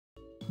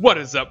What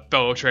is up,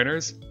 fellow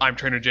trainers? I'm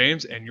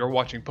TrainerJames, and you're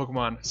watching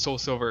Pokemon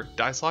SoulSilver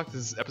Dicelocke.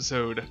 This is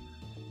episode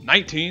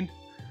 19.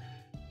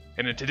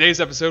 And in today's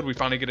episode, we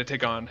finally get to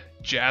take on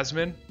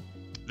Jasmine,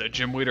 the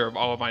gym leader of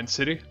Olivine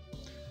City.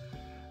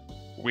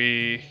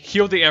 We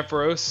healed the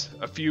Ampharos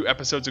a few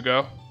episodes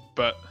ago,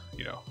 but,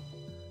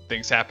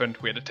 things happened.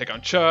 We had to take on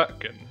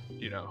Chuck and,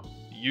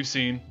 you've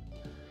seen.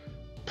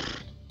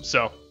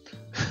 So,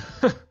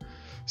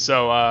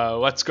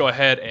 let's go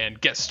ahead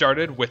and get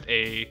started with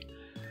a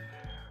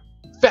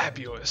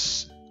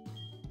fabulous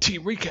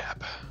team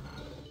recap.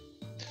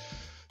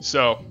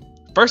 So,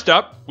 first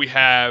up, we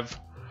have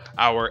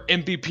our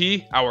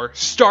MVP, our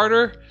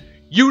starter.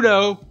 You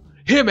know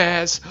him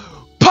as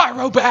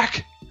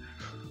Pyroback,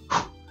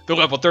 the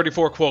level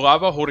 34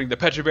 Quilava holding the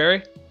Petra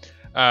Berry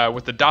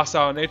with the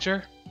docile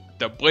nature,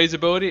 the Blaze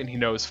ability, and he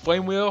knows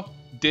Flame Wheel,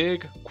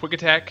 Dig, Quick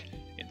Attack,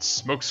 and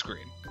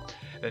Smokescreen.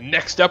 And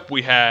next up,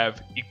 we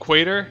have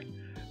Equator,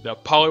 the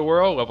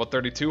Poliwhirl, level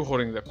 32,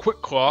 holding the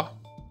Quick Claw,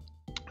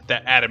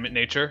 that adamant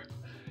nature,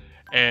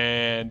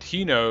 and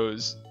he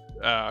knows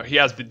he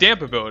has the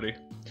damp ability,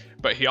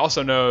 but he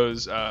also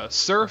knows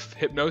Surf,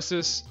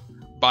 Hypnosis,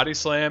 Body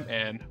Slam,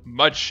 and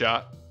Mud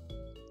Shot,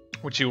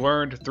 which he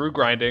learned through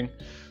grinding.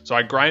 So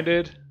I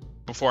grinded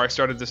before I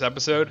started this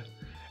episode,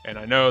 and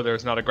I know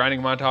there's not a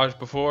grinding montage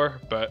before,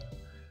 but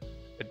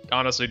it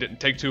honestly didn't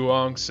take too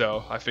long,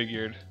 so I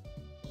figured,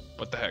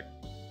 what the heck,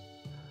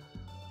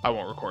 I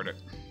won't record it.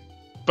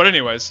 But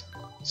anyways,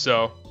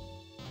 so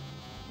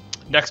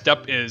next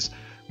up is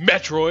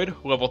Metroid,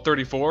 level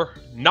 34,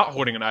 not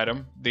holding an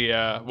item.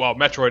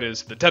 Metroid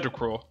is the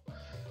Tentacruel.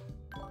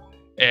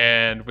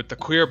 And with the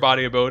Clear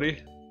Body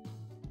ability,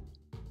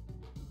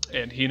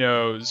 and he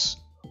knows,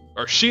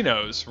 or she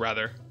knows,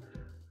 rather,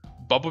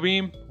 Bubble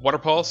Beam, Water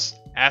Pulse,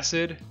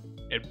 Acid,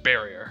 and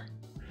Barrier.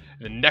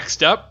 And then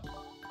next up,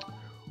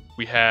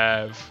 we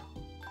have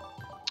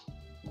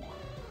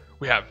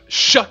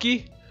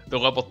Shucky, the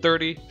level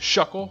 30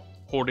 Shuckle,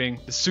 holding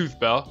the Soothe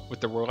Bell with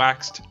the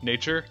relaxed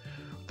nature,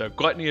 the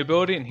Gluttony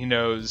ability, and he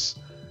knows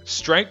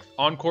Strength,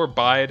 Encore,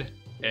 Bide,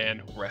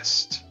 and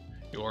Rest.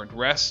 He learned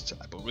Rest,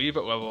 I believe,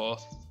 at level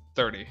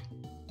 30,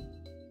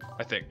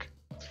 I think.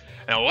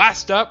 And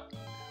last up,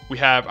 we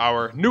have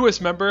our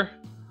newest member,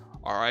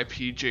 RIP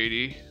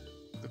JD,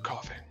 the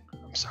coughing.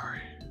 I'm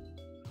sorry,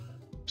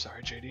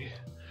 JD.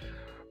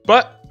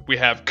 But we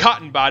have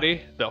Cotton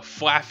Body, the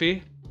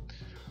Flaffy,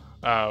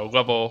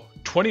 level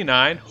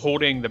 29,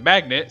 holding the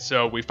Magnet.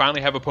 So we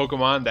finally have a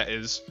Pokemon that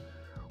is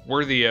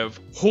worthy of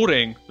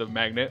holding the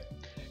magnet,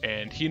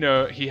 and he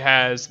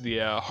has the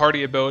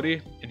hardy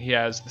ability, and he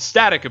has the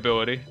static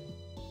ability,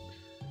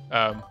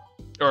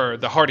 or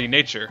the hardy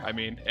nature, I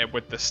mean, and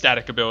with the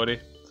static ability,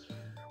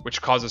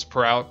 which causes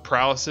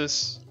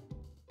paralysis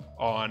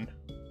on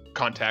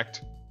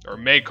contact, or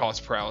may cause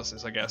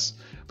paralysis, I guess.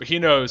 But he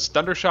knows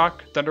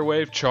Thundershock,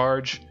 Thunderwave,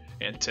 Charge,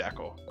 and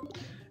Tackle.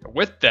 And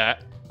with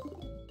that,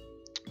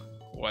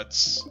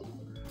 let's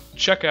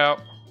check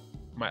out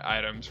my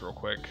items real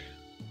quick.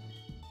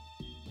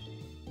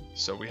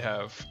 So we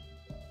have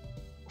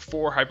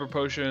 4 Hyper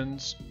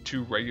Potions,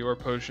 2 regular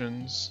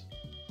potions.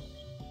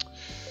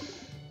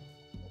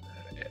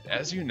 And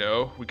as you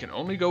know, we can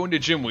only go into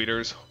gym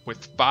leaders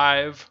with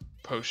 5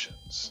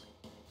 potions.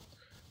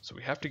 So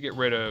we have to get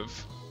rid of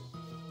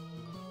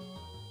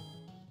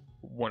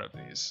one of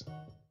these.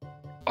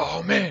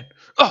 Oh man!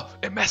 Oh,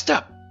 it messed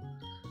up!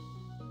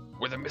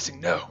 With a missing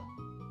no.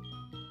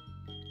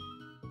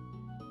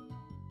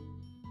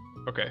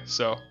 Okay,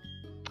 so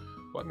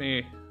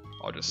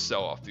I'll just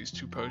sell off these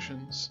 2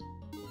 potions.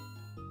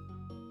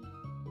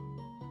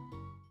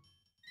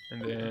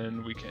 And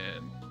then we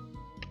can...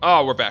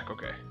 Oh, we're back,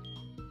 okay.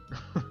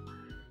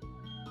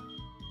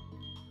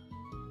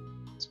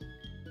 Let's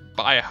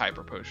buy a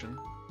Hyper Potion.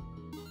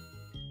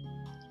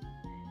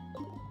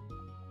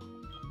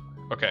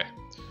 Okay.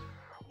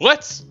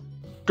 Let's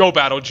go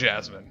battle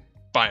Jasmine,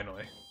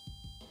 finally.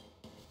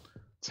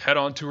 Let's head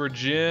on to her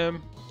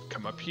gym,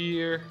 come up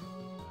here.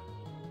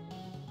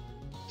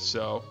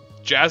 So,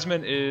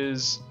 Jasmine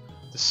is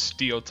the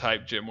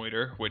Steel-type gym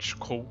leader, which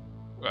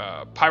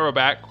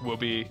Pyroback will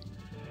be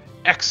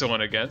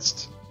excellent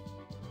against.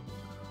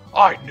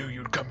 I knew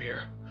you'd come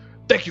here.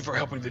 Thank you for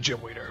helping the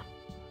gym leader.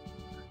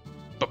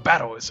 But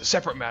battle is a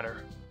separate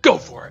matter. Go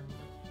for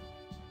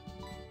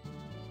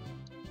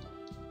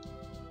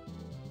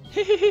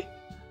it.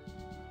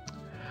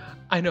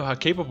 I know how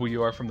capable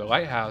you are from the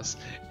lighthouse.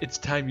 It's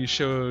time you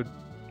showed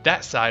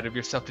that side of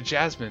yourself to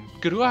Jasmine.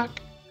 Good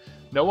luck.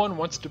 No one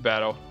wants to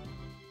battle.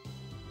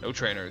 No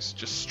trainers,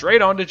 just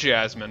straight on to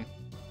Jasmine.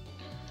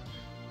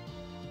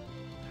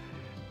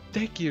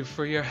 Thank you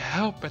for your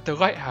help at the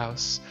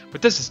lighthouse,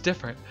 but this is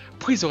different.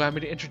 Please allow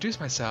me to introduce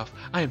myself.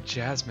 I am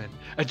Jasmine,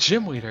 a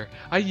gym leader.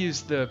 I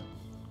use the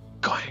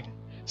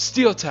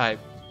Steel type.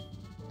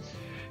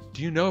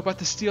 Do you know about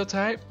the Steel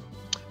type?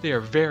 They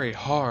are very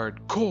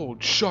hard,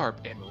 cold,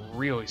 sharp, and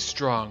really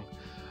strong.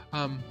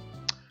 I'm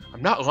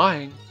not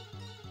lying.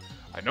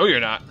 I know you're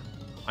not.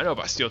 I know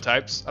about Steel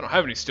types. I don't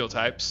have any Steel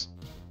types.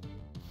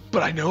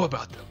 But I know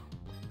about them.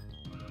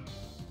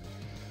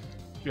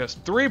 She has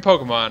 3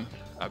 Pokemon.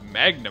 A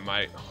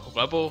Magnemite,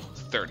 level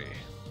 30.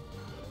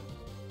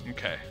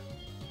 Okay.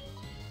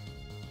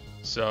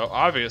 So,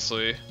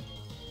 obviously,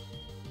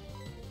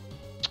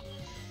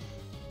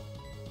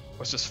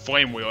 let's just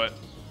Flame Wheel it.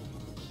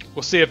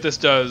 We'll see if this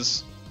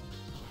does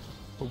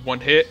 1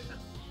 hit.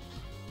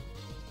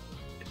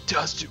 It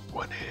does do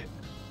 1 hit.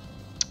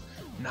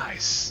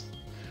 Nice.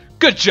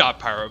 Good job,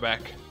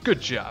 Pyroback.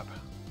 Good job.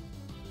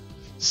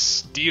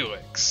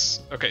 Steelix.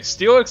 Okay,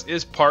 Steelix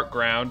is part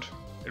ground,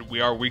 and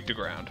we are weak to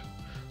ground.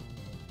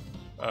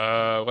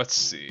 Let's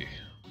see.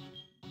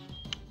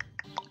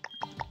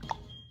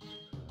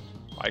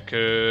 I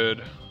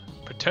could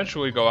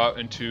potentially go out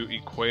into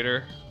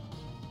Equator.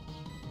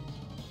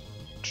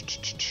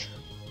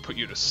 Put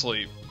you to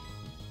sleep.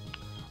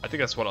 I think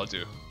that's what I'll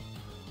do.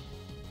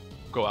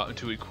 Go out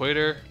into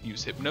Equator,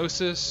 use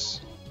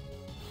Hypnosis.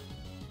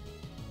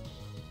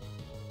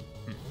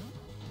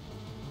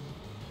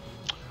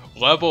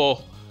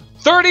 Level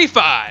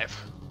 35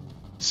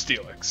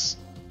 Steelix.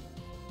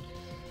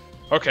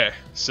 Okay,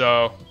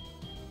 so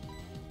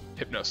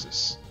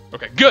Hypnosis.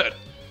 Okay, good.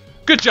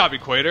 Good job,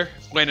 Equator.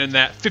 Landing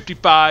that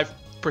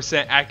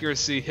 55%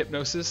 accuracy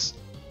Hypnosis.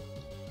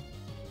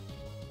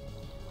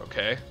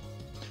 Okay.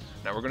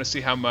 Now we're going to see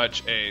how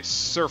much a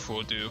Surf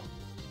will do.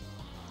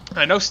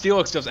 I know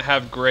Steelix doesn't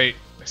have great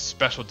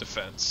special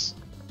defense.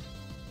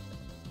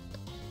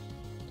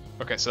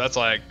 Okay, so that's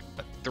like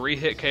a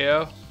 3-hit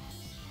KO.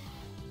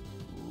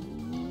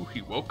 Ooh,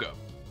 he woke up.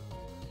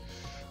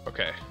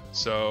 Okay,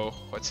 so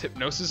let's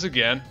Hypnosis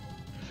again.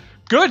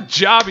 Good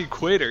job,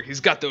 Equator.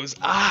 He's got those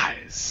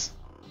eyes.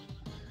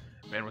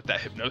 Man, with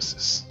that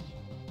Hypnosis.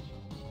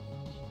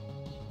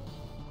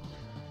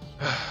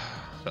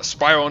 That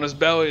spiral on his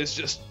belly is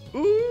just,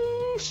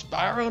 ooh,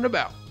 spiraling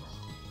about.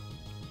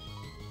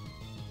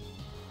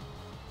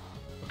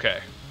 Okay,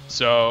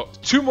 so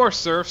 2 more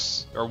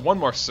Surfs, or 1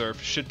 more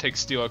Surf, should take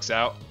Steelix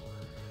out.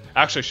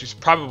 Actually, she's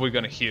probably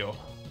going to heal,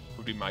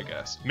 would be my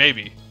guess.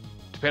 Maybe,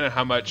 depending on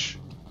how much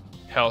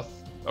health.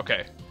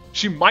 Okay,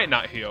 she might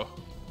not heal,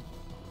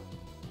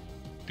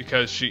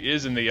 because she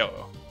is in the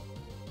yellow.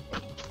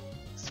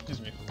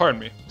 Excuse me, pardon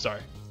me,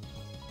 sorry.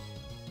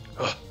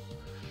 Ugh.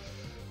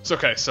 It's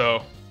okay,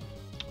 so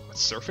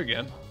let's Surf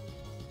again.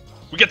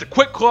 We get the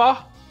Quick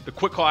Claw. The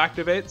Quick Claw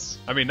activates.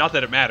 I mean, not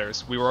that it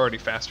matters. We were already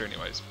faster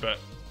anyways, but...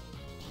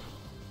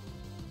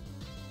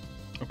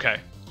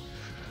 Okay.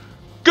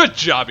 Good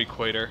job,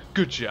 Equator.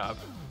 Good job.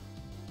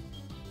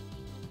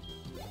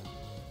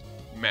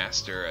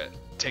 Master at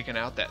taking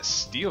out that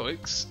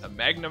Steelix, a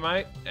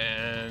Magnemite,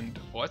 and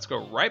let's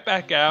go right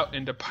back out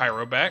into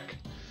Pyroback.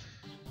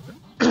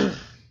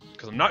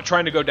 Because I'm not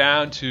trying to go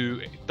down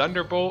to a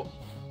Thunderbolt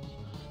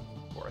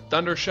or a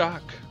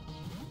Thundershock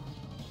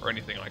or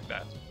anything like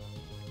that.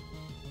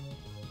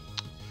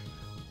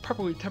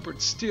 Properly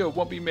tempered steel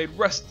won't be made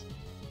rust.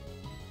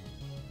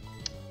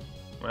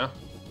 Well,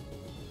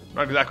 I'm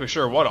not exactly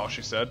sure what all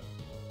she said.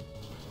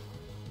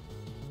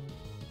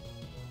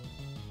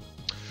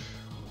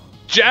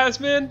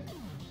 Jasmine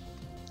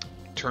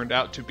turned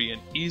out to be an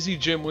easy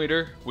gym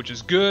leader, which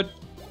is good.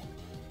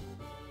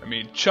 I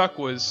mean, Chuck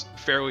was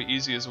fairly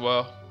easy as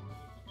well.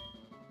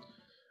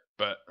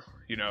 But,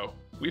 you know,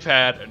 we've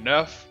had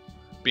enough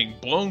being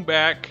blown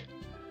back,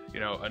 you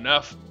know,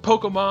 enough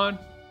Pokemon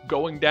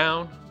going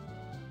down.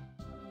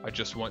 I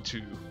just want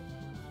to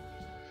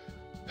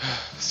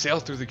sail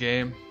through the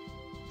game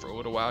for a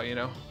little while, you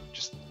know?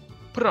 Just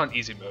put it on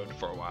easy mode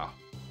for a while.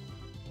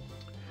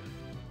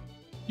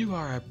 You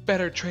are a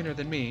better trainer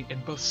than me in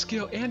both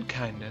skill and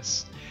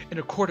kindness. In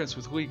accordance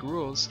with league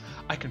rules,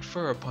 I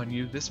confer upon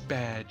you this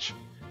badge.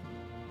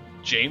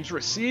 James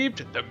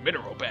received the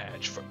Mineral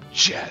Badge from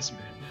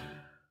Jasmine.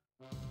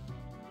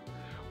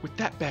 With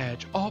that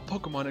badge, all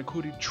Pokemon,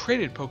 including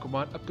traded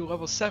Pokemon up to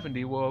level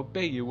 70, will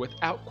obey you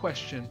without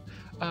question.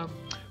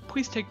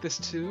 Please take this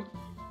to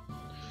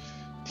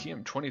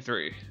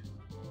TM23.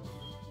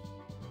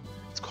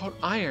 It's called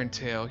Iron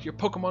Tail. Your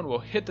Pokemon will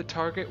hit the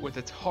target with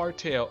its hard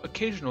tail,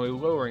 occasionally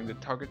lowering the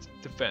target's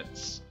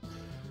defense.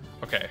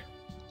 Okay.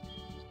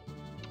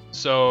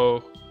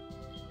 So,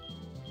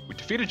 we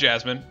defeated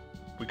Jasmine.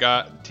 We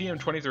got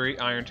TM23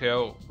 Iron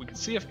Tail. We can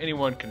see if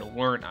anyone can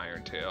learn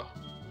Iron Tail.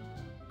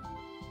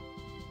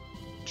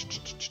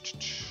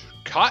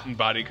 Cotton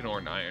Body can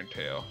learn Iron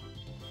Tail.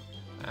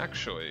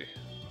 Actually,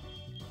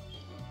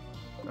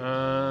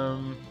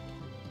 we'll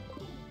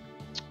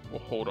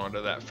hold on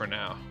to that for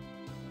now.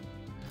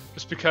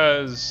 Just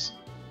because,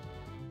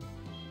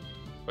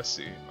 let's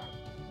see,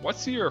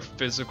 what's your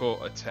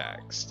physical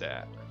attack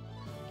stat?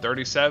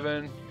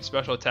 37,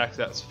 special attack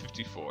stat's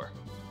 54.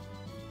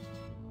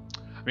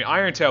 I mean,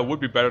 Iron Tail would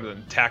be better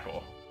than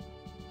Tackle.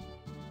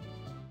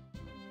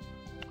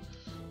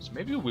 So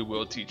maybe we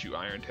will teach you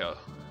Iron Tail.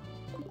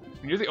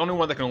 And you're the only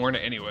one that can learn it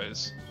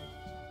anyways.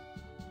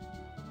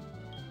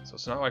 So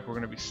it's not like we're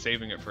going to be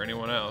saving it for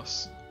anyone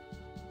else.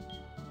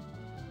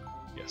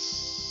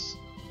 Yes.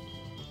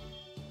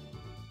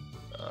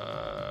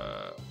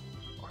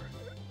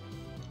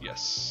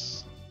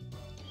 Yes.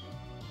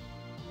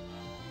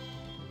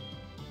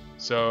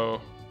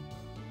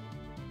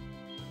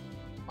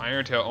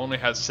 Iron Tail only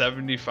has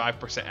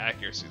 75%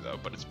 accuracy though,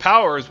 but its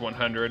power is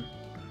 100,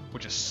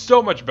 which is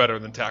so much better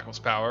than Tackle's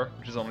power,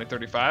 which is only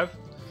 35.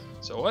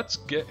 So let's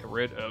get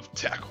rid of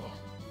Tackle.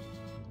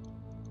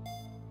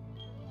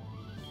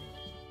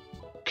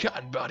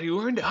 Cotton Body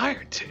learned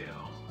Iron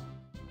Tail.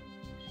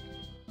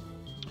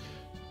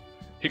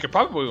 He could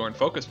probably learn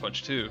Focus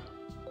Punch too,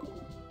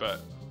 but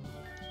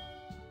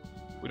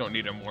we don't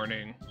need him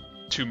learning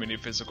too many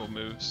physical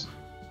moves.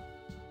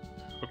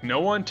 Look, no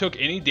one took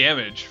any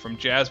damage from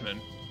Jasmine.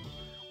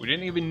 We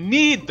didn't even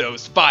need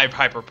those 5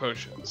 Hyper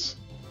Potions.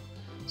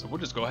 So we'll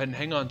just go ahead and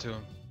hang on to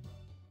him.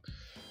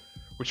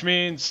 Which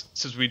means,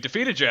 since we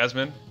defeated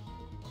Jasmine,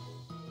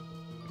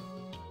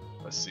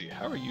 let's see,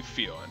 how are you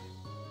feeling?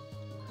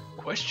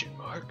 Question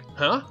mark?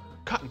 Huh?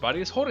 Cotton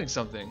Body is holding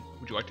something.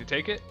 Would you like to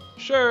take it?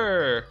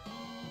 Sure.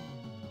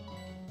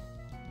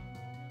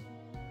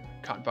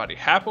 Cotton Body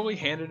happily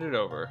handed it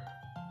over.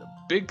 The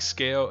big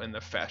scale in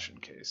the fashion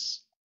case.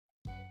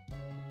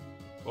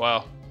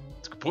 Wow,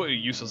 it's a completely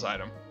useless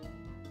item.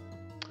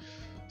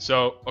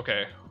 So,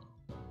 okay.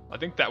 I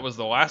think that was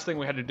the last thing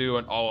we had to do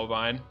on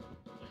Olivine,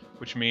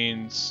 which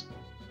means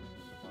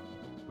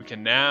we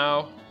can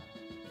now...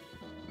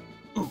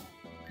 Ooh,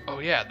 oh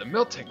yeah, the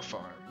Milk Tank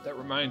Farm. That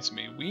reminds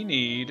me, we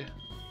need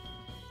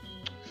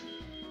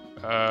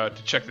to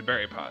check the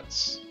berry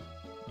pots.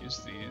 Use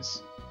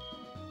these.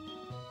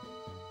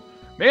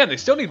 Man, they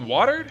still need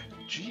watered?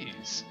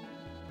 Jeez.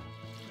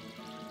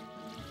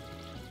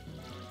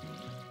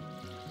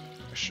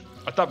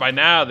 I thought by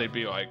now they'd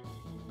be like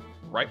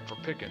ripe for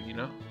picking, you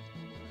know?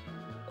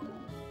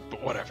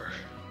 But whatever.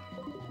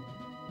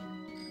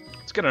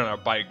 Let's get on our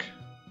bike.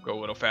 Go a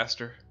little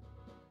faster.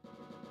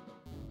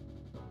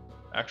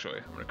 Actually,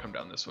 I'm gonna come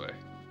down this way.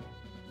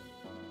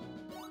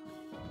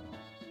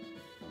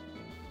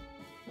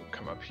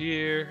 Come up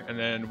here, and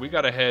then we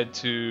gotta head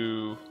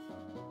to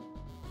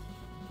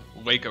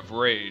Lake of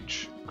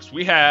Rage, because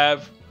we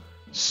have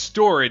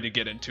story to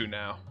get into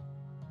now.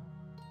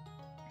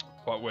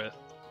 What with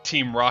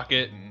Team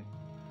Rocket and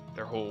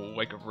their whole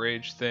Lake of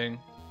Rage thing.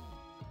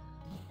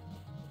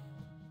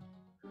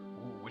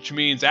 Which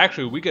means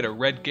actually we get a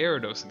red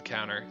Gyarados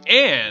encounter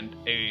and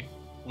a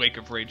Lake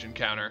of Rage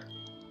encounter.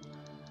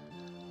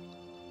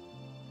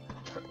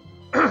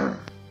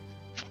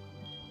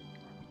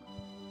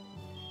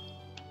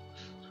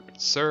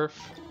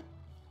 Surf.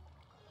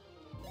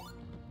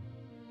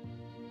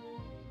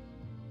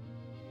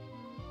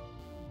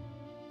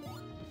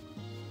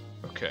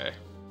 Okay.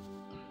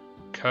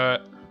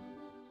 Cut.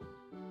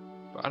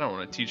 But I don't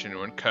want to teach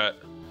anyone cut.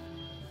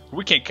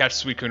 We can't catch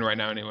Suicune right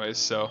now anyways,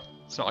 so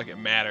it's not like it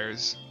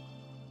matters.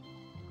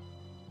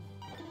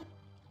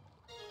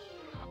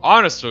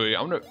 Honestly,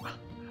 I'm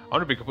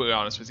gonna be completely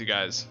honest with you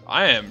guys.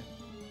 I'm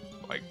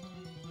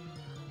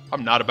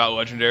not about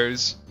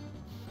legendaries.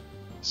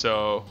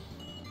 So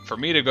for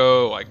me to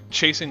go like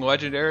chasing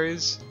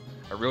legendaries,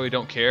 I really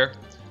don't care.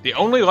 The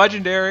only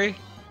legendary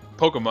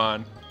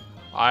Pokemon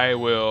I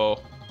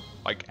will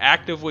like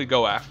actively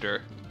go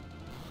after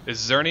is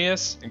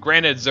Xerneas. And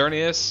granted,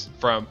 Xerneas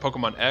from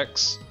Pokemon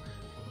X,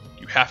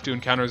 you have to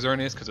encounter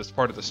Xerneas because it's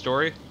part of the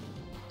story.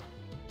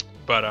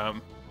 But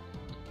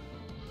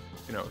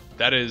you know,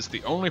 that is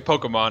the only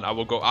Pokemon I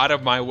will go out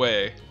of my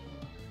way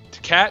to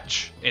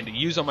catch and to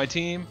use on my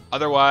team.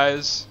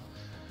 Otherwise,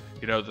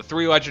 you know, the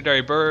 3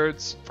 legendary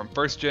birds from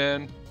 1st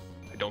gen,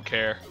 I don't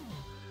care.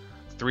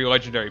 3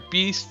 legendary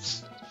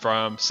beasts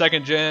from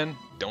 2nd gen,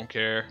 don't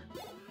care.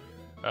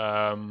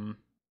 Kyogre,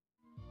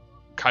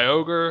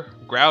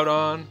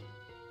 Groudon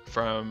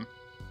from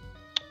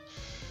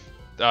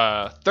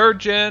 3rd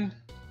gen,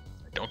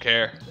 I don't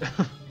care.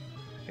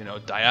 You know,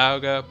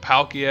 Dialga,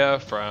 Palkia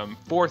from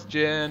 4th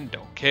gen,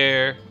 don't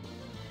care.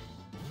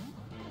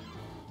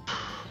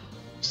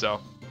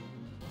 So,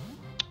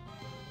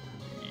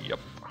 yep.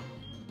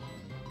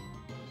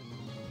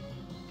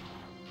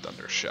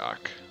 Thundershock.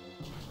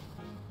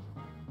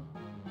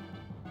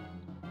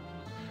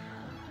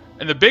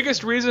 And the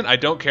biggest reason I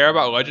don't care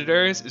about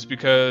legendaries is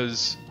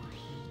because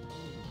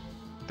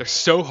they're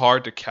so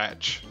hard to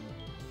catch.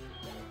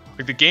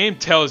 Like the game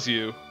tells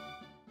you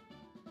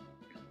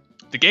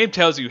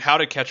how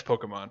to catch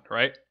Pokemon,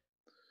 right?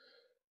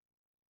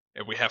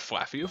 And we have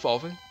Flaffy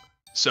evolving.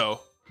 So,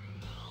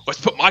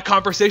 let's put my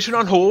conversation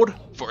on hold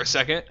for a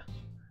second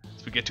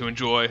as we get to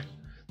enjoy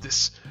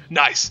this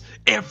nice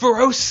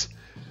Ampharos.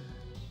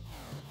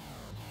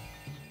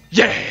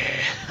 Yeah!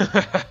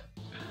 I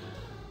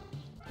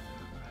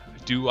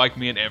do like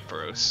me an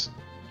Ampharos.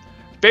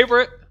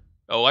 Favorite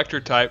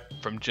electric type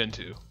from Gen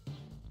 2.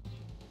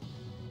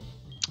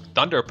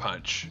 Thunder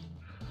Punch.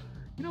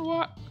 You know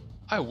what?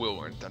 I will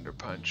learn Thunder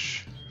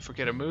Punch.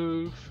 Forget a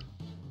move.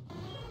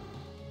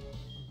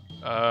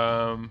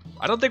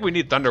 I don't think we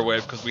need Thunder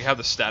Wave because we have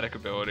the static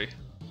ability.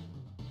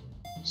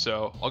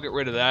 So I'll get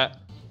rid of that.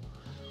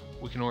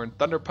 We can learn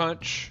Thunder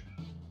Punch.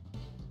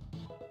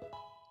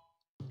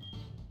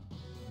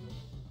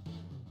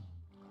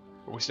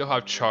 But we still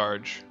have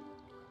Charge.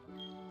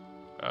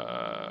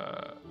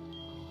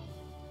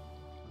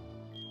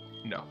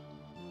 No.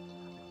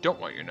 Don't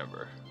want your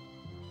number.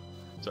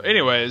 So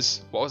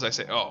anyways, what was I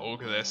saying? Oh,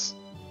 look at this.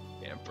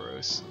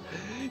 Ampharos.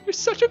 You're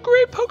such a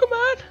great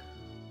Pokemon!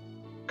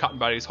 Cotton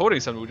Body is holding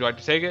something. Would you like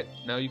to take it?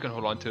 No, you can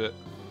hold on to it.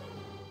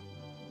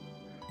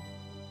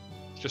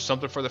 It's just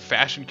something for the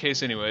fashion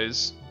case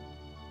anyways.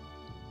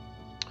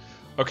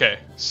 Okay,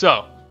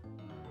 so.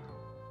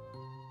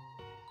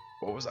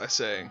 What was I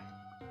saying?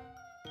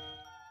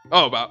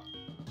 Oh, about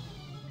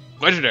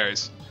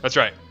legendaries. That's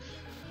right.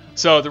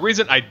 So the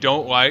reason I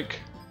don't like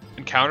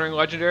encountering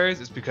legendaries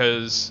is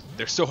because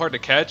they're so hard to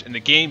catch, and the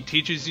game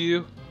teaches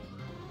you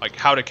like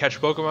how to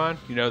catch Pokemon.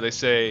 You know, they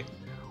say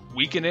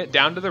weaken it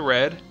down to the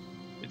red.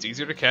 It's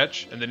easier to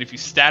catch, and then if you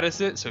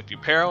status it, so if you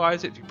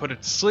paralyze it, if you put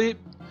it to sleep,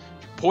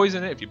 if you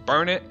poison it, if you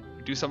burn it, if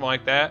you do something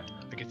like that,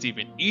 like it's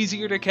even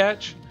easier to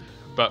catch.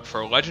 But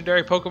for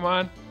legendary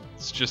Pokemon,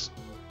 it's just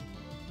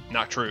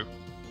not true.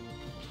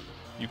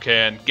 You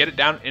can get it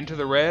down into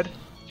the red,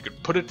 you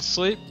could put it to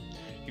sleep,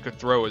 you could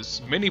throw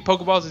as many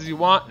Pokeballs as you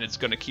want, and it's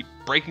going to keep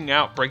breaking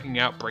out, breaking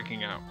out,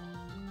 breaking out.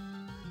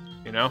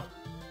 You know?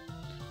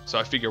 So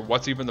I figure,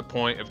 what's even the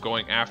point of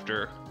going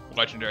after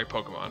legendary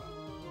Pokemon?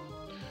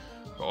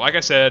 But like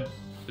I said,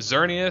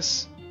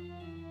 Xerneas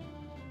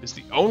is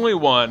the only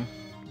one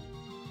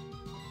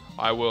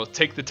I will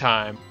take the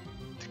time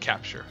to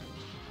capture.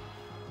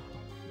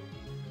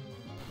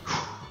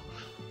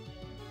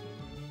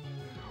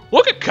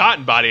 Look at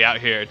Cotton Body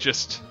out here,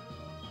 just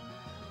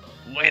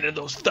landing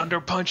those thunder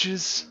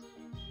punches,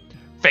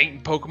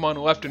 fainting Pokemon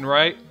left and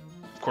right.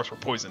 Of course, we're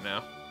poisoned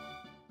now.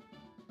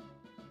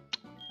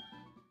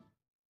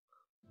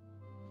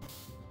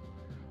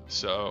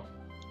 So,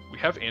 we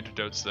have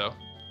antidotes though.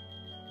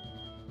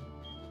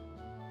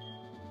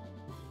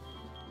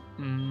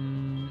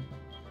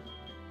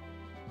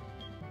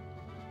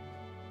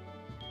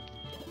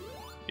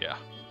 Yeah,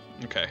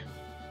 okay.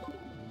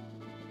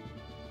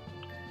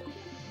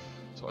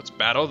 So let's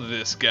battle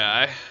this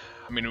guy.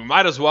 I mean, we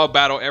might as well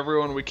battle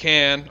everyone we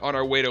can on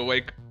our way to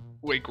Lake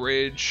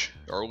Rage,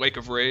 or Lake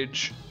of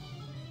Rage.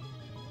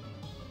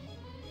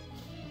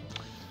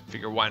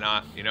 Figure why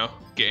not, you know?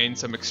 Gain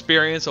some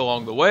experience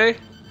along the way.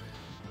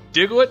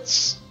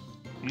 Digletts.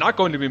 I'm not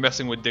going to be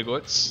messing with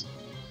Digletts.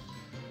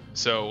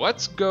 So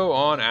let's go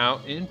on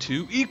out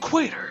into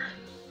Equator.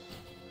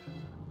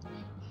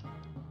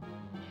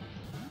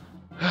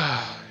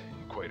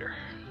 Equator.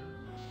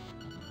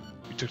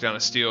 We took down a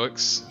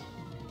Steelix.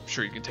 I'm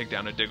sure you can take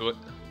down a Diglett.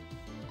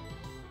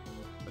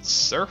 Let's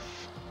surf.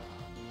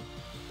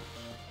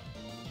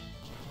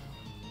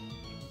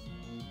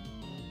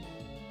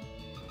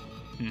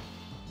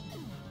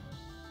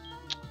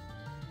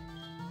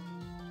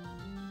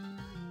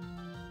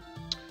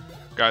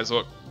 Guys,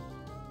 look.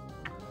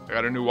 I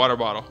got a new water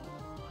bottle.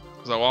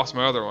 Because I lost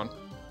my other one.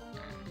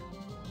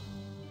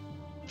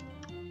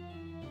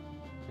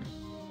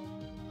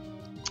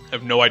 I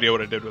have no idea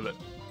what I did with it.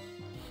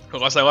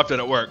 Unless I left it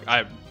at work. I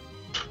have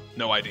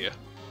no idea.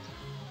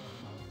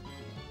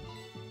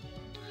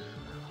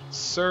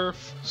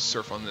 Surf.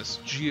 Surf on this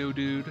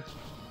Geodude.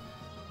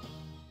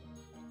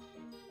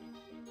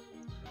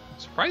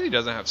 Surprised he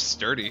doesn't have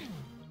Sturdy.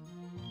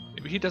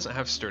 Maybe he doesn't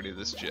have Sturdy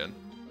this gen.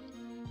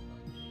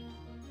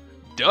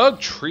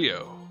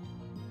 Dugtrio.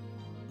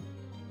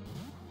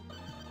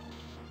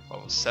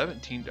 Level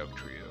 17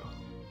 Dugtrio.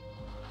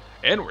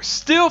 And we're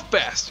still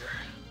faster.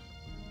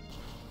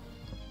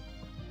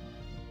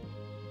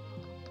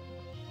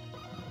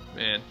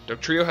 Man,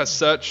 Dugtrio has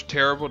such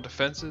terrible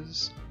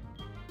defenses.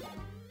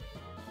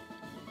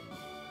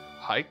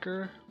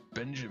 Hiker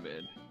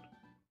Benjamin.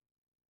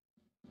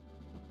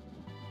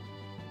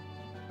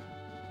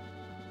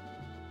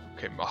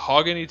 Okay,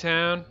 Mahogany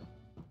Town.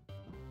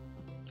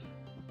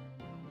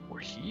 We're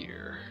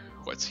here.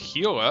 Let's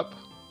heal up.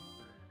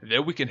 And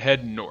then we can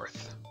head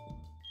north.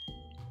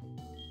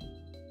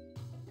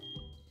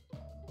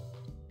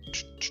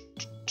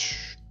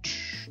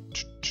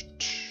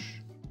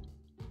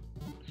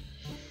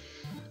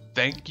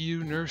 Thank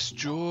you, Nurse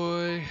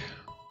Joy.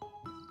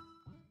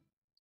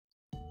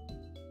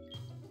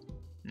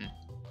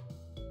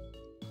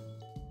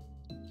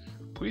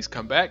 Please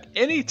come back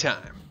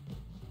anytime.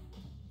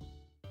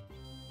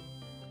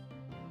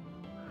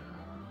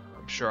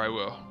 I'm sure I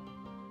will.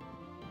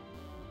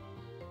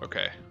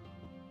 Okay.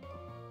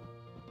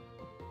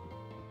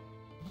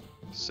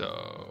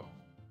 So,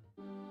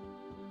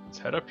 let's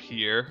head up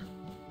here.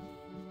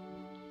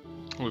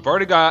 We've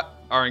already got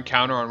our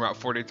encounter on Route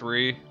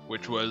 43,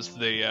 which was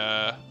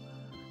the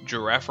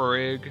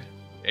Girafarig,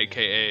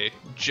 aka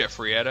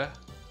Jeffrietta.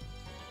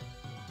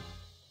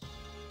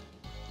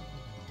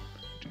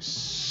 Do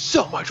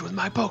so much with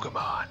my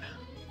Pokemon.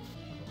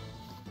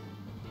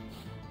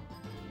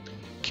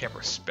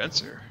 Camper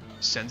Spencer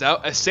sends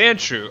out a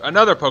Sandshrew,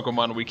 another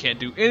Pokemon we can't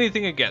do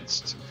anything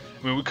against.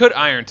 I mean, we could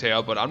Iron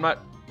Tail, but I'm not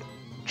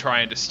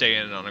trying to stay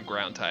in on a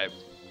ground type.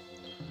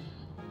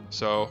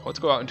 So let's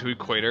go out into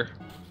Equator.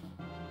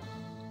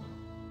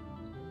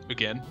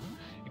 Again.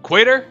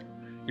 Equator,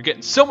 you're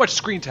getting so much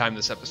screen time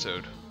this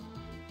episode.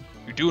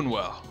 You're doing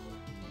well.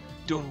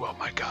 Doing well,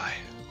 my guy.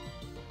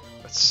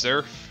 Let's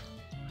surf.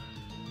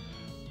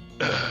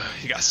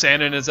 He got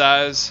sand in his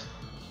eyes.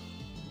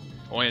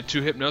 Only had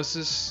 2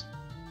 hypnosis.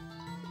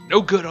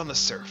 No good on the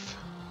surf.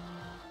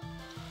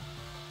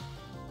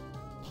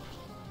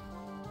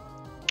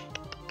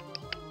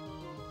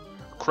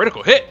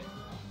 Critical hit!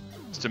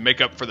 Just to make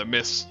up for the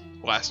miss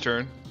last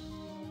turn.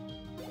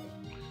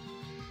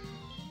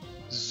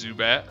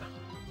 Zubat.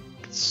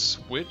 Can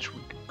switch.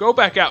 We can go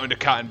back out into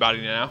Cotton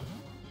Body now.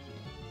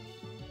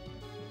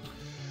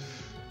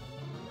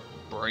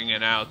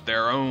 Bringing out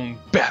their own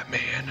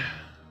Batman.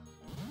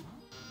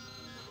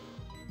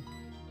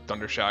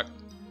 Thundershock.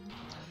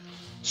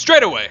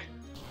 Straight away.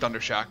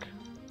 Thundershock.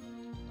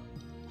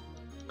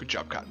 Good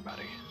job, Cotton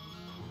Body.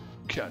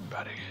 Cotton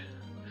Body.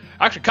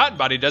 Actually, Cotton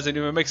Body doesn't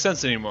even make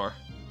sense anymore.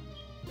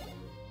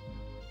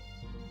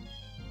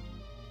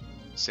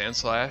 Sand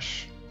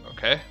Slash.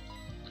 Okay.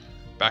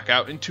 Back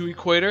out into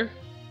Equator.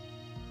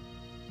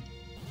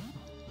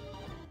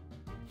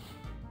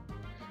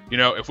 You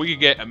know, if we could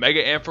get a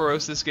Mega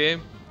Ampharos this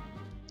game,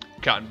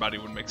 Cotton Body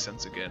would make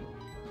sense again.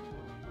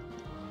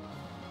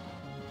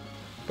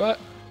 But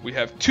we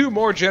have 2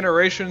 more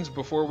generations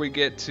before we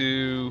get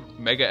to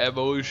Mega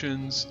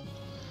Evolutions.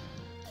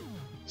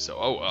 So,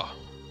 oh well.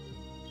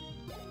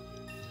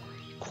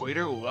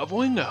 Equator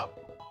leveling up.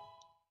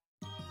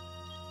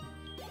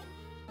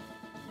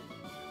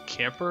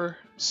 Camper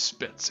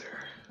Spencer.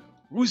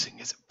 Losing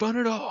isn't fun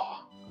at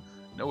all.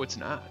 No, it's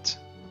not.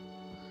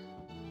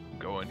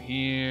 Go in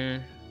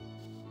here.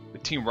 The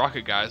Team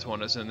Rocket guys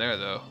want us in there,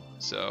 though.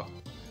 So,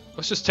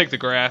 let's just take the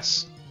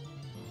grass.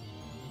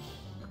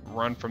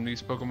 Run from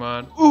these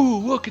Pokemon. Ooh,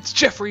 look, it's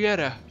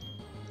Jeffrietta.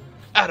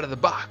 Out of the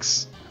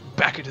box.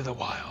 Back into the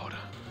wild.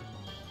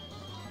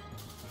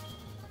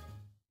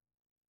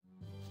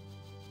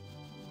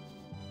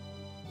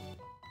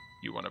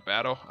 You want a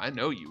battle? I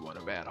know you want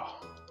a battle.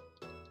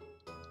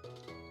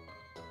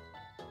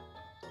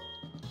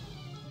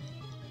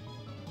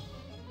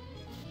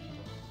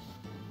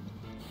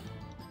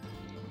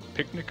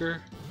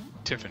 Picnicker,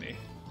 Tiffany.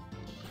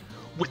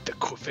 With the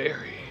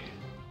Clefairy.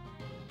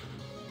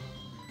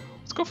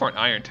 Let's go for an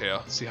Iron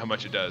Tail, see how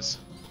much it does.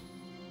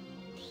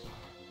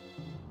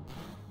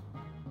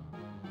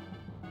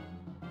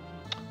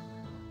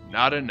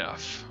 Not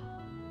enough.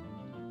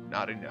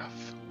 Not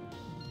enough.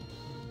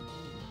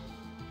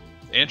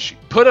 And she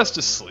put us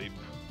to sleep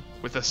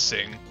with a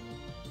sing.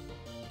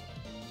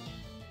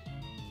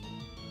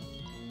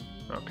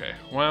 Okay,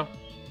 well.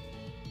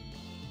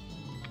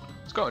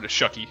 Let's go into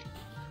Shucky.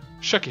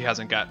 Shucky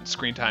hasn't gotten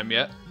screen time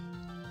yet.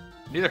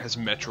 Neither has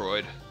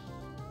Metroid.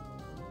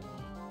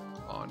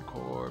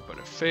 Encore, but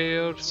it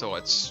failed, so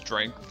let's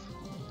strength.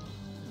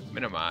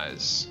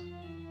 Minimize.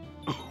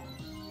 Ooh.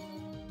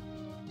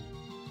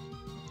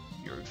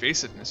 Your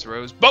evasiveness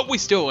rose, but we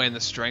still land the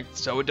strength,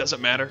 so it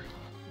doesn't matter.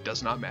 It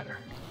does not matter.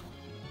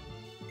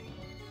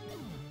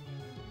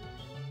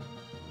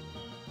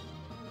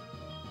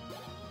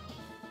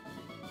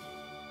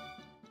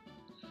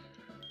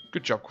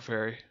 Good job,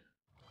 Clefairy.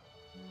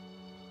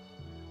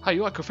 Hi,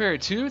 you like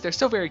Clefairy too? They're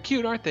so very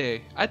cute, aren't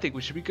they? I think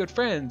we should be good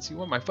friends. You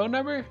want my phone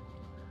number?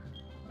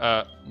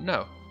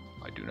 No,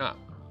 I do not.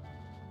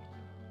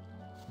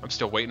 I'm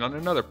still waiting on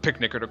another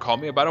picnicker to call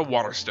me about a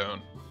water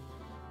stone.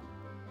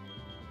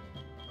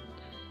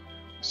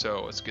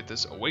 So let's get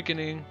this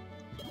awakening.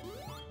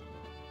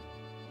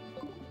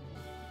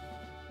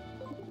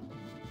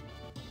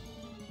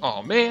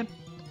 Oh man,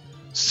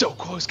 so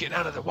close getting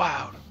out of the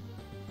wild.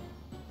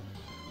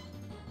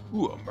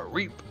 Ooh, a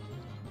Mareep.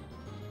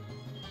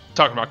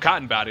 Talking about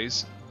cotton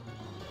bodies.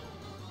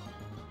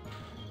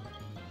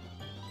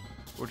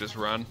 We'll just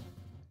run.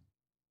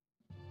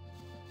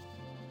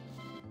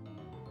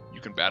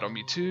 You can battle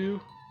me too.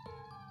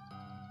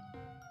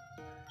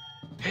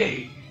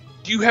 Hey,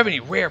 do you have any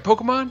rare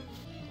Pokemon?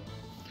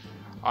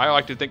 I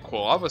like to think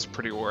Quilava's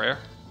pretty rare.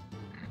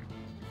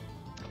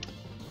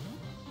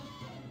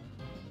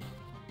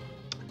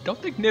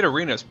 Don't think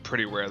Nidorina's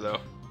pretty rare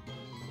though.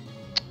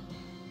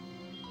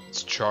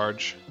 Let's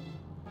charge.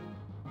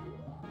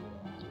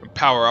 And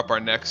power up our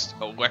next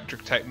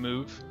electric type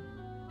move.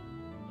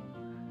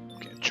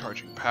 Okay,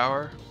 charging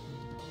power.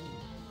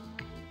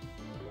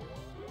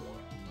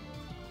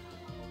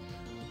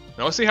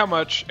 Now let's see how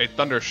much a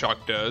Thunder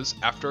Shock does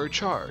after a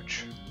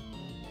charge.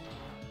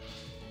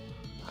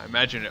 I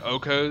imagine it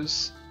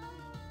Okos.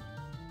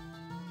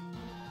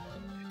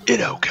 It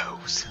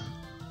Okos.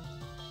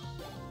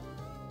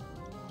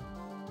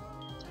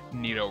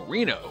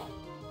 Nidorino.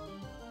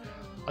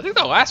 I think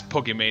the last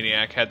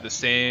Pokemaniac had the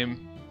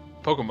same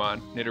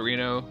Pokemon.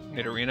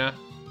 Nidorina.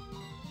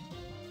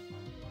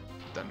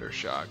 Thunder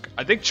Shock.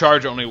 I think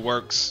charge only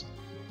works.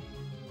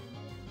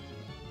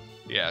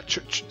 Yeah,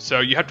 so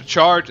you have to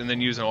charge and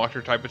then use an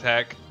electric type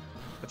attack.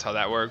 That's how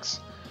that works.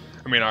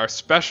 I mean, our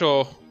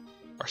special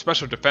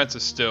defense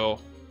is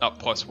still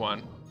up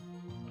 +1.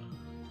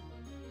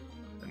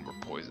 And we're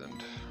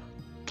poisoned.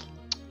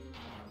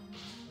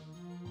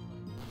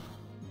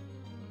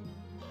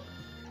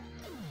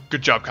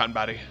 Good job, Cotton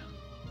Body.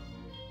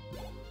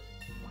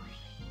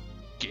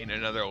 Gain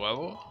another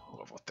level.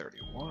 Level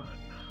 31.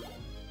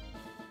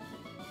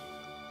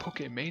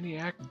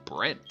 Pokemaniac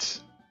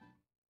Brent.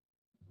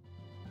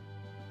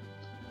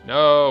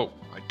 No,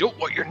 I don't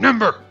want your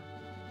number.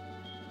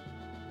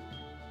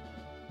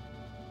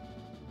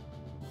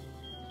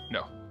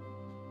 No.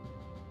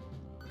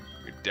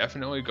 You're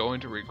definitely going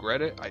to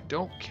regret it. I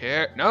don't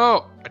care.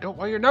 No, I don't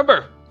want your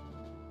number.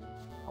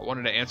 I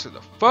wanted to answer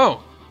the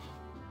phone.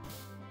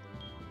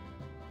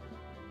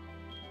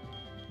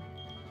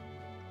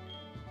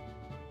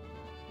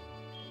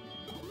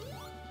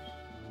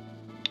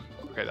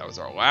 Okay, that was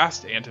our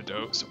last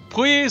antidote. So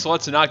please,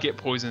 let's not get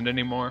poisoned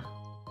anymore.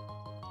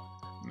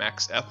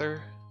 Max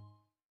Ether.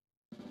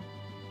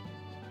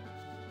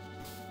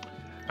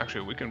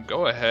 Actually, we can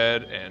go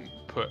ahead and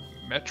put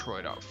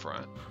Metroid out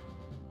front.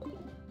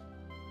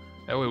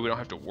 That way we don't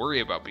have to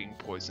worry about being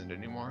poisoned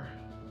anymore.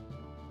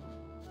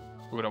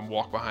 We're gonna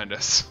walk behind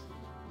us.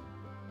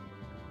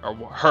 Or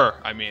her,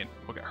 I mean.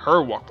 Look at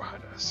her walk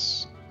behind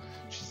us.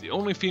 She's the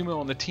only female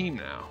on the team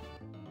now.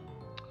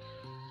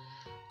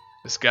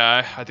 This guy,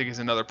 I think he's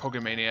another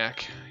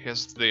Pokemaniac. He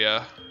has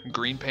the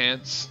green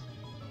pants.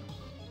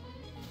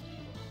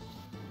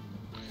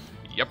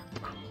 Yep.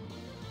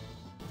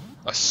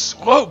 A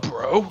slow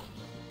bro.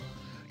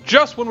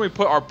 Just when we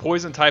put our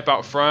poison type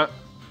out front,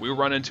 we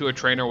run into a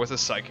trainer with a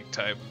psychic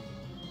type.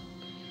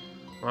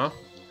 Well,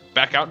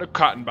 back out into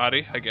Cotton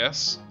Body, I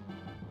guess.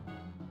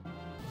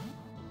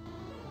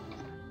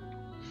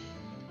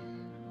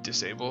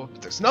 Disable.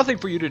 But there's nothing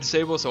for you to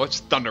disable, so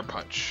let's Thunder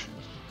Punch.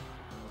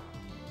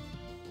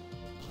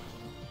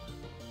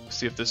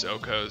 See if this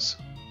OHKOs.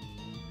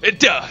 It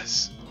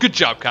does! Good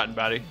job, Cotton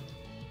Body.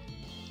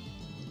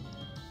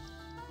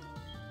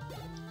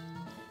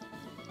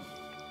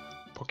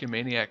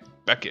 Pokemaniac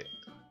Beckett.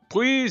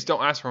 Please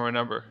don't ask for my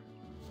number.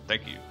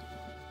 Thank you.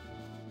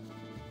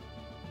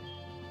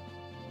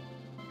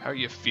 How are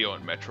you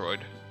feeling, Metroid?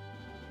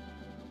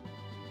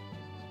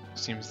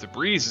 Seems the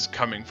breeze is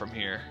coming from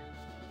here.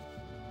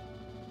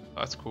 Oh,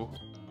 that's cool.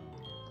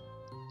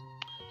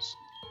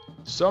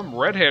 Some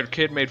red-haired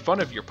kid made fun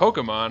of your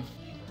Pokemon.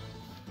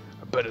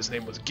 I bet his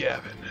name was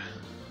Gavin.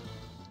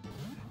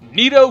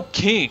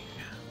 Nidoking.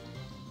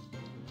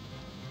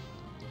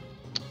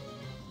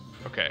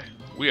 Okay,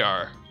 we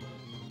are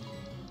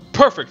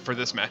perfect for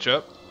this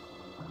matchup.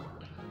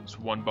 It's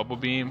one Bubble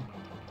Beam.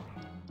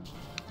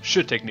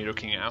 Should take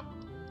Nidoking out.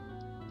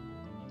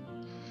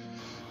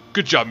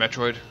 Good job,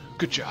 Metroid.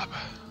 Good job.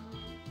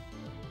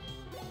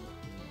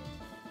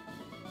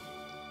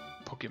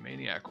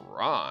 Pokemaniac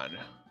Ron.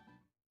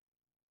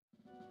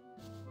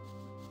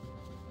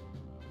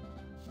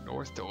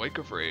 North to Lake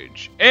of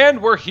Rage.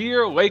 And we're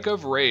here, Lake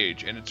of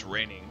Rage, and it's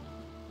raining.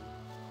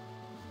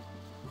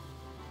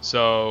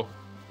 So,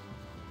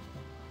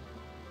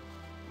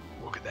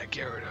 look at that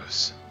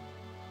Gyarados.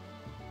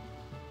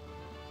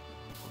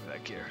 Look at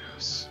that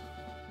Gyarados.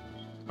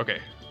 Okay,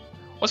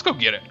 let's go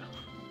get it.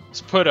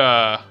 Let's put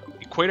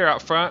Equator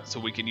out front so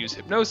we can use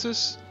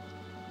Hypnosis.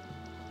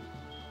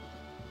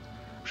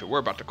 Actually, we're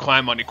about to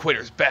climb on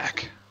Equator's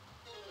back.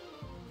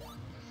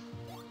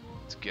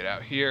 Let's get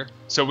out here.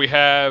 So we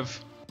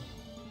have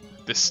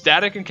the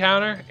static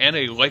encounter and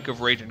a Lake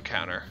of Rage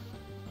encounter.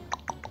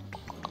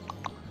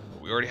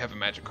 We already have a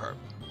Magikarp,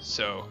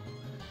 so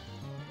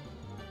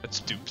let's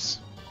dupes.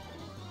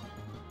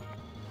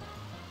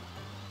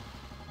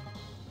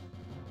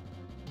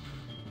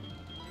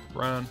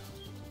 Run.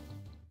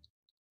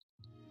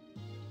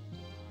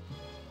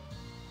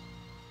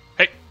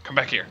 Hey, come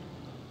back here.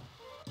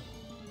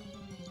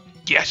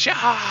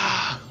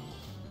 Yesha!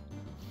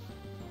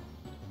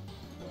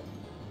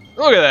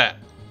 Look at that.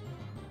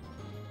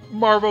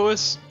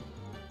 Marvelous.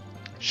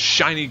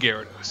 Shiny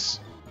Gyarados.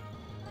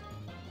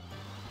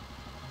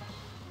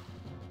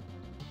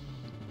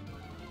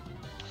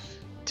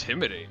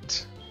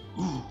 Intimidate.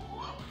 Ooh.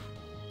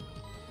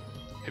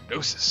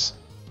 Hypnosis.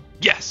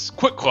 Yes!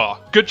 Quick Claw.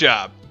 Good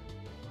job.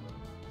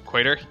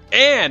 Equator.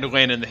 And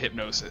land in the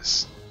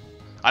Hypnosis.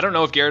 I don't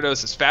know if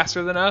Gyarados is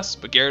faster than us,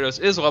 but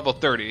Gyarados is level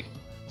 30,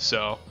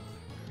 so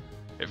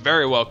it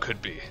very well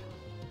could be.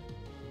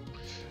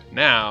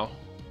 Now,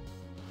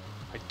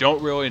 I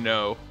don't really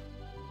know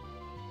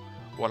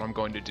what I'm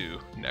going to do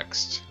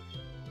next.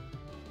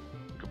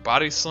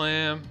 Body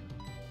Slam.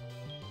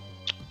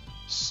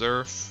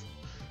 Surf.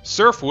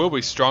 Surf will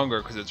be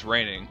stronger because it's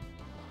raining,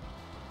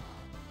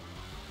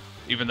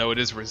 even though it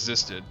is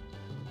resisted.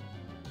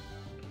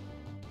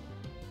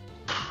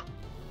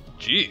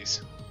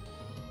 Jeez.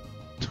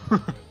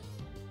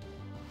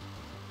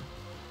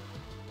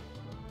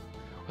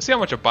 Let's see how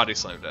much a Body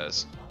Slam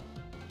does.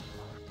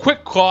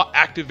 Quick Claw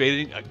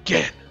activating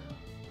again.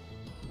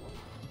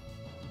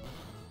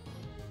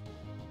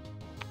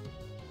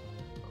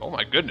 Oh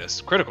my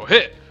goodness, critical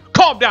hit.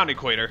 Calm down,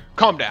 Equator.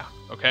 Calm down,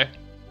 okay?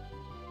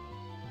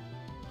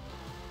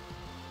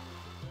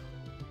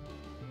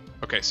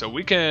 Okay, so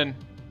we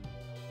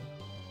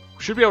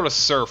should be able to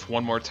surf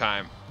one more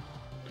time.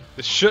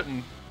 This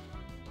shouldn't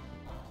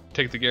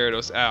take the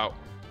Gyarados out.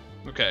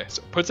 Okay,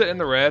 so it puts it in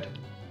the red,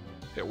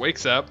 it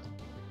wakes up,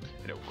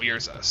 and it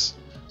wears us.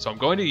 So I'm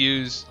going to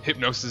use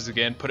Hypnosis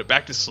again, put it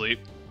back to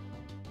sleep.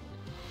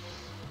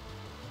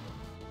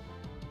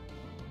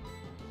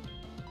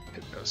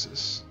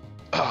 Hypnosis.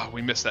 Oh,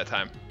 we missed that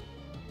time.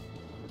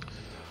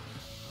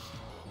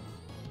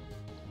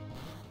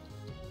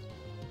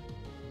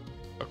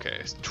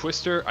 Okay,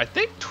 Twister. I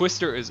think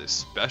Twister is a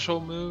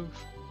special move.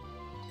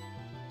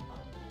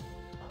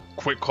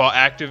 Quick Claw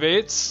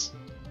activates.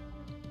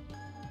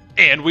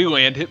 And we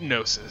land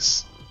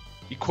Hypnosis.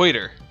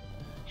 Equator,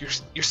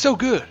 you're so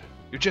good.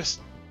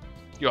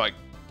 You're like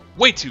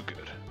way too good.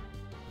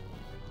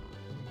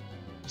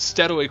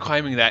 Steadily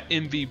climbing that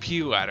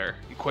MVP ladder.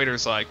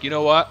 Equator's like, you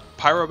know what,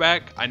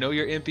 Pyroback, I know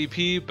you're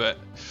MVP, but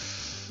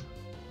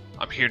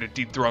I'm here to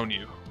dethrone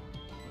you.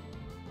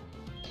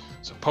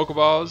 So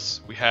Pokeballs,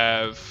 we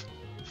have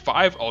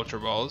 5 Ultra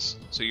Balls.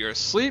 So you're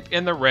asleep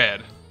in the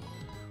red.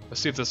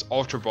 Let's see if this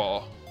Ultra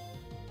Ball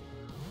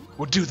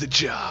will do the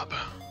job.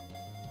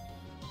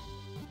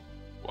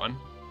 1.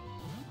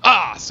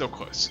 Ah, so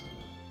close.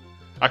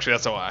 Actually,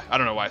 that's a lie. I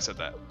don't know why I said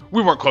that.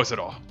 We weren't close at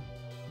all.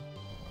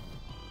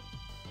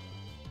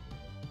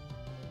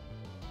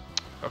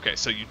 Okay,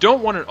 so you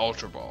don't want an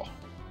Ultra Ball,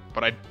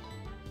 but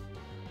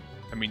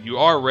I mean, you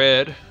are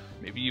red.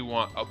 Maybe you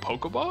want a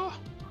Pokeball?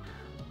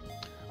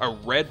 A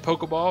red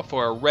Pokeball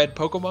for a red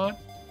Pokemon?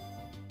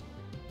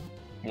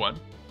 1,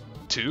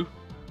 2,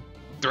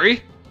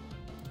 3.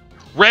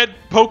 Red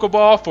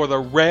Pokeball for the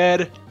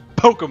red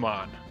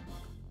Pokemon.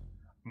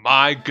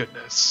 My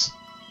goodness.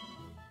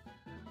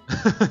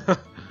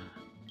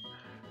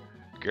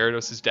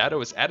 Gyarados' data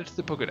was added to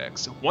the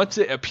Pokedex. Once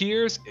it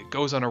appears, it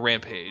goes on a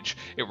rampage.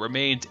 It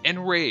remains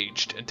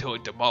enraged until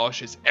it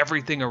demolishes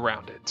everything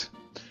around it.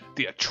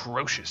 The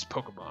atrocious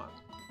Pokemon.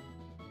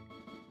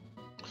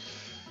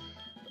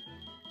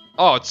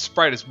 Oh, its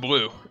sprite is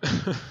blue.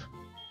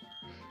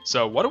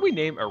 So, what do we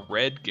name a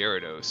red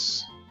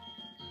Gyarados?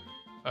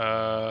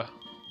 The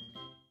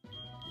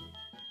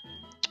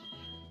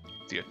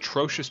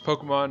atrocious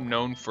Pokemon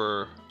known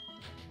for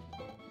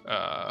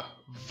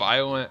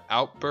violent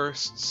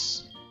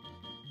outbursts.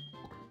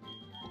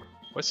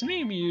 What's the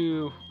name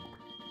you?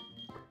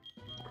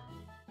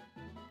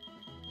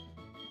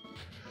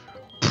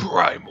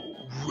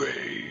 Primal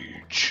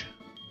Rage.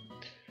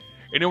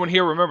 Anyone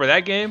here remember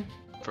that game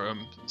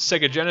from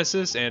Sega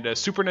Genesis and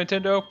Super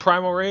Nintendo?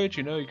 Primal Rage.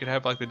 You know, you could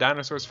have like the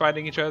dinosaurs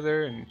fighting each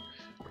other and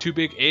 2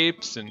 big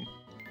apes and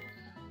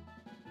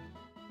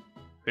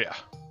yeah.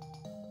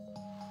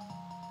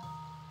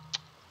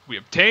 We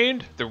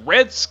obtained the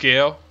red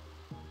scale.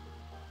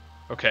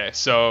 Okay,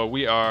 so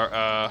we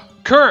are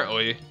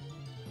currently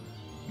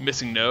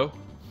missing no.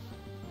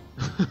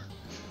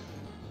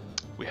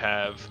 We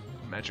have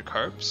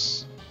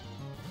Magikarps.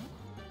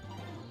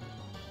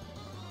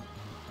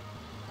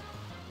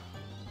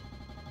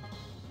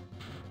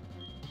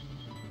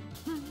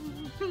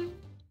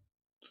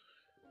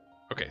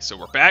 Okay, so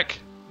we're back.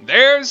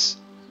 There's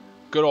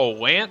good old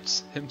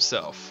Lance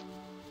himself.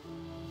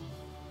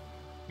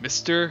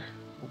 Mr.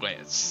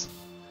 Lance.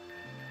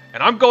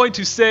 And I'm going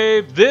to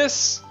save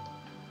this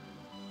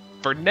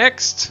for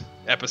next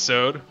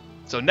episode.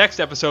 So next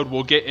episode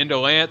we'll get into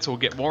Lance, we'll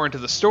get more into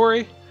the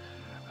story.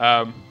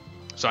 So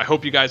I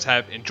hope you guys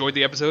have enjoyed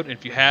the episode, and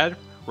if you had,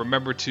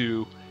 remember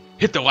to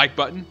hit the like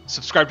button,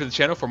 subscribe to the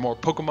channel for more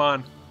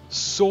Pokemon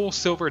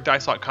SoulSilver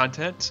Dicelocke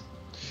content.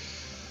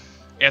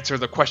 Answer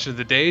the question of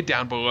the day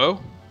down below.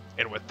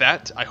 And with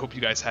that, I hope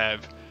you guys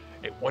have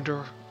a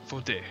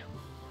wonderful day.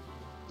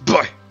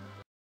 Bye!